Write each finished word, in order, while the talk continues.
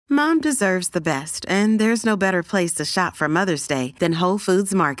Mom deserves the best, and there's no better place to shop for Mother's Day than Whole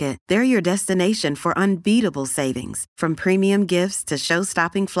Foods Market. They're your destination for unbeatable savings, from premium gifts to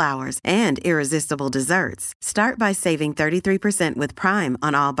show-stopping flowers and irresistible desserts. Start by saving 33% with Prime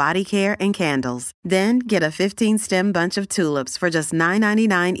on all body care and candles. Then get a 15-stem bunch of tulips for just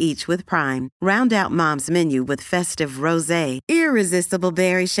 $9.99 each with Prime. Round out Mom's menu with festive rosé, irresistible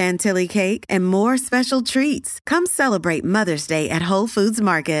berry chantilly cake, and more special treats. Come celebrate Mother's Day at Whole Foods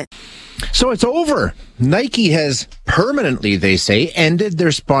Market. So it's over. Nike has permanently, they say, ended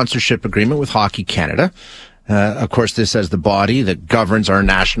their sponsorship agreement with Hockey Canada. Of course, this as the body that governs our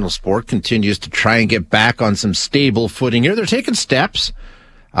national sport continues to try and get back on some stable footing here. They're taking steps.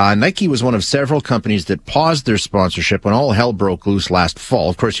 Nike was one of several companies that paused their sponsorship when all hell broke loose last fall.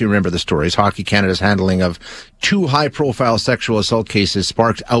 Of course, you remember the stories. Hockey Canada's handling of 2 high-profile sexual assault cases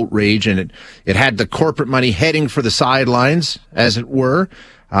sparked outrage, and it had the corporate money heading for the sidelines, as it were.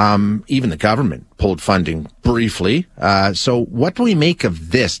 Even the government pulled funding briefly. So what do we make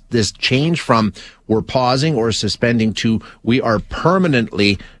of this change from we're pausing or suspending to we are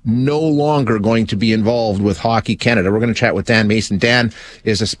permanently no longer going to be involved with Hockey Canada? We're going to chat with Dan Mason. Dan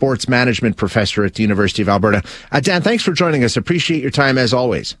is a sports management professor at the University of Alberta. Dan, thanks for joining us. Appreciate your time as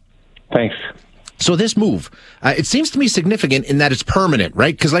always. Thanks. So this move, it seems to me significant in that it's permanent,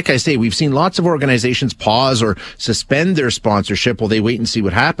 right? Because like I say, we've seen lots of organizations pause or suspend their sponsorship while they wait and see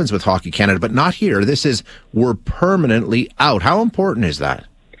what happens with Hockey Canada, but not here. This is, we're permanently out. How important is that?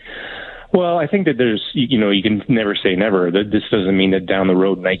 Well, I think that there's, you can never say never. This doesn't mean that down the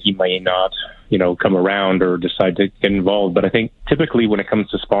road Nike might not, come around or decide to get involved. But I think typically when it comes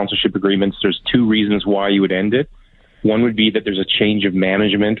to sponsorship agreements, there's 2 reasons why you would end it. One would be that there's a change of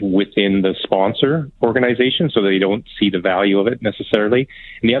management within the sponsor organization, so they don't see the value of it necessarily.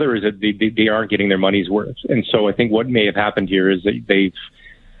 And the other is that they aren't getting their money's worth. And so I think what may have happened here is that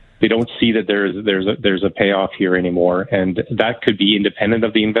they don't see that there's a payoff here anymore, and that could be independent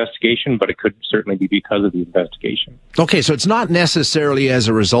of the investigation, but it could certainly be because of the investigation. Okay, so it's not necessarily as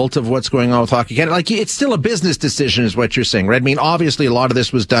a result of what's going on with Hockey Canada. Like, it's still a business decision, is what you're saying, right? I mean, obviously, a lot of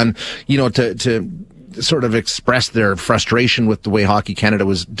this was done, to sort of express their frustration with the way Hockey Canada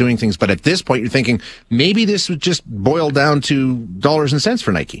was doing things. But at this point, you're thinking maybe this would just boil down to dollars and cents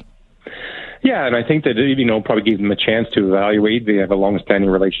for Nike. Yeah, and I think that, probably gave them a chance to evaluate. They have a long-standing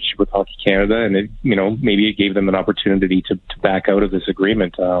relationship with Hockey Canada, and maybe it gave them an opportunity to back out of this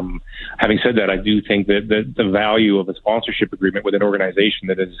agreement. Having said that, I do think that the value of a sponsorship agreement with an organization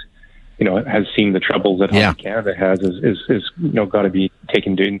that is, has seen the troubles that Hockey Canada has is got to be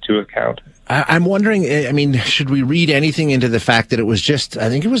taken into account. I'm wondering, should we read anything into the fact that it was just, I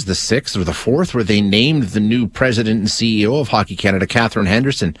think it was the 6th or the 4th, where they named the new president and CEO of Hockey Canada, Catherine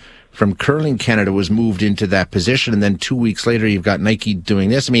Henderson, from Curling Canada, was moved into that position, and then 2 weeks later you've got Nike doing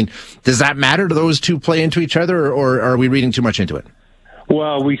this. Does that matter? Do those two play into each other, or are we reading too much into it?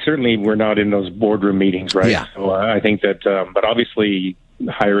 Well, we certainly were not in those boardroom meetings, right? Yeah. So I think that, but obviously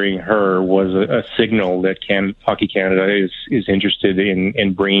hiring her was a signal that Hockey Canada is interested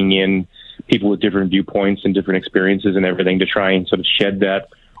in bringing in people with different viewpoints and different experiences and everything to try and sort of shed that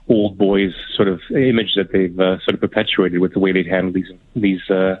old boys sort of image that they've sort of perpetuated with the way they handle these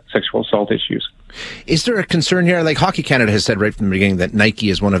sexual assault issues. Is there a concern here? Like, Hockey Canada has said right from the beginning that Nike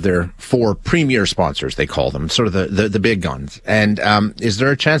is one of their 4 premier sponsors, they call them, sort of the big guns. And is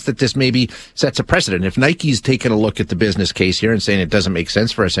there a chance that this maybe sets a precedent? If Nike's taken a look at the business case here and saying it doesn't make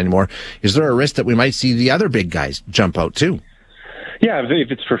sense for us anymore, is there a risk that we might see the other big guys jump out too? Yeah, if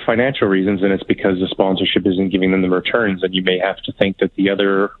it's for financial reasons and it's because the sponsorship isn't giving them the returns, then you may have to think that the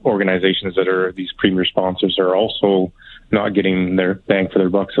other organizations that are these premier sponsors are also not getting their bang for their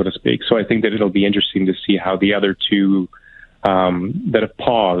buck, so to speak. So I think that it'll be interesting to see how the other 2 that have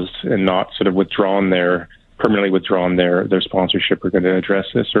paused and not sort of permanently withdrawn their sponsorship are going to address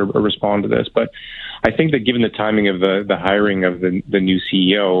this or respond to this. But I think that given the timing of the hiring of the new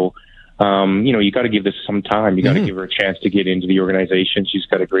CEO, you got to give this some time. You got to give her a chance to get into the organization. She's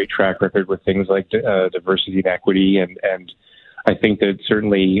got a great track record with things like diversity and equity, and I think that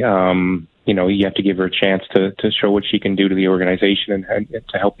certainly you have to give her a chance to show what she can do to the organization and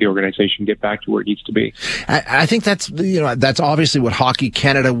to help the organization get back to where it needs to be. I think that's obviously what Hockey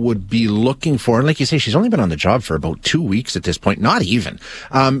Canada would be looking for. And like you say, she's only been on the job for about 2 weeks at this point, not even.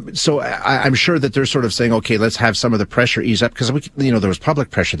 So I'm sure that they're sort of saying, okay, let's have some of the pressure ease up, because there was public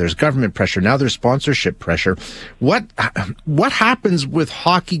pressure, there's government pressure, now there's sponsorship pressure. What happens with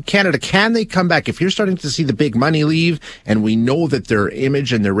Hockey Canada? Can they come back? If you're starting to see the big money leave, and we know that their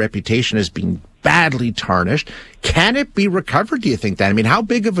image and their reputation is being badly tarnished, can it be recovered, do you think, Dan? How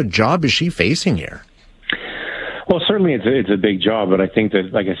big of a job is she facing here? Well, certainly it's a big job, but I think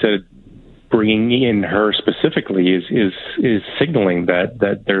that, like I said, bringing in her specifically is signaling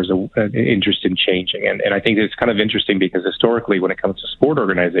that there's an interest in changing. And I think it's kind of interesting because historically, when it comes to sport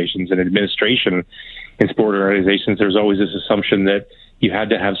organizations and administration in sport organizations, there's always this assumption that you had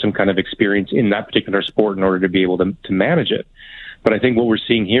to have some kind of experience in that particular sport in order to be able to manage it. But I think what we're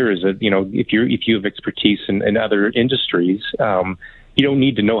seeing here is that, if you have expertise in other industries, you don't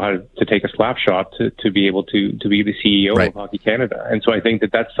need to know how to take a slap shot to be able to be the CEO right. of Hockey Canada. And so I think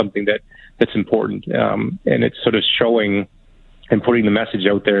that's something that's important. And it's sort of showing and putting the message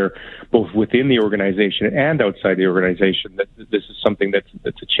out there, both within the organization and outside the organization, that this is something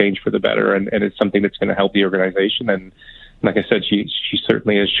that's a change for the better, and it's something that's going to help the organization. And like I said, she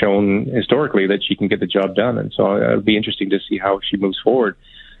certainly has shown historically that she can get the job done. And so it'll be interesting to see how she moves forward.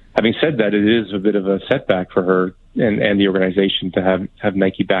 Having said that, it is a bit of a setback for her and the organization to have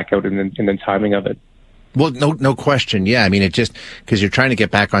Nike back out in the timing of it. Well, no question. Yeah. I mean, it just, because you're trying to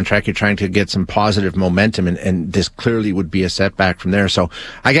get back on track, you're trying to get some positive momentum, and this clearly would be a setback from there. So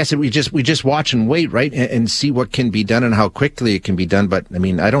I guess we just watch and wait, right? And see what can be done and how quickly it can be done. But I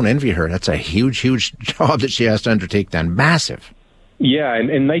mean, I don't envy her. That's a huge job that she has to undertake then. Massive. Yeah.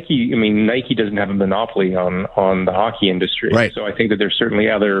 And Nike doesn't have a monopoly on the hockey industry. Right. So I think that there's certainly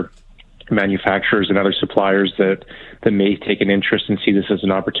other manufacturers and other suppliers that may take an interest and see this as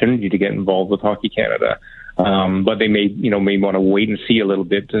an opportunity to get involved with Hockey Canada. But they may want to wait and see a little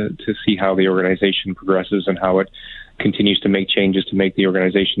bit to see how the organization progresses and how it continues to make changes to make the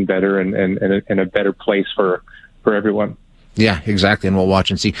organization better and a better place for everyone. Yeah, exactly. And we'll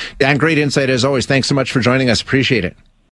watch and see. Dan, great insight as always. Thanks so much for joining us. Appreciate it.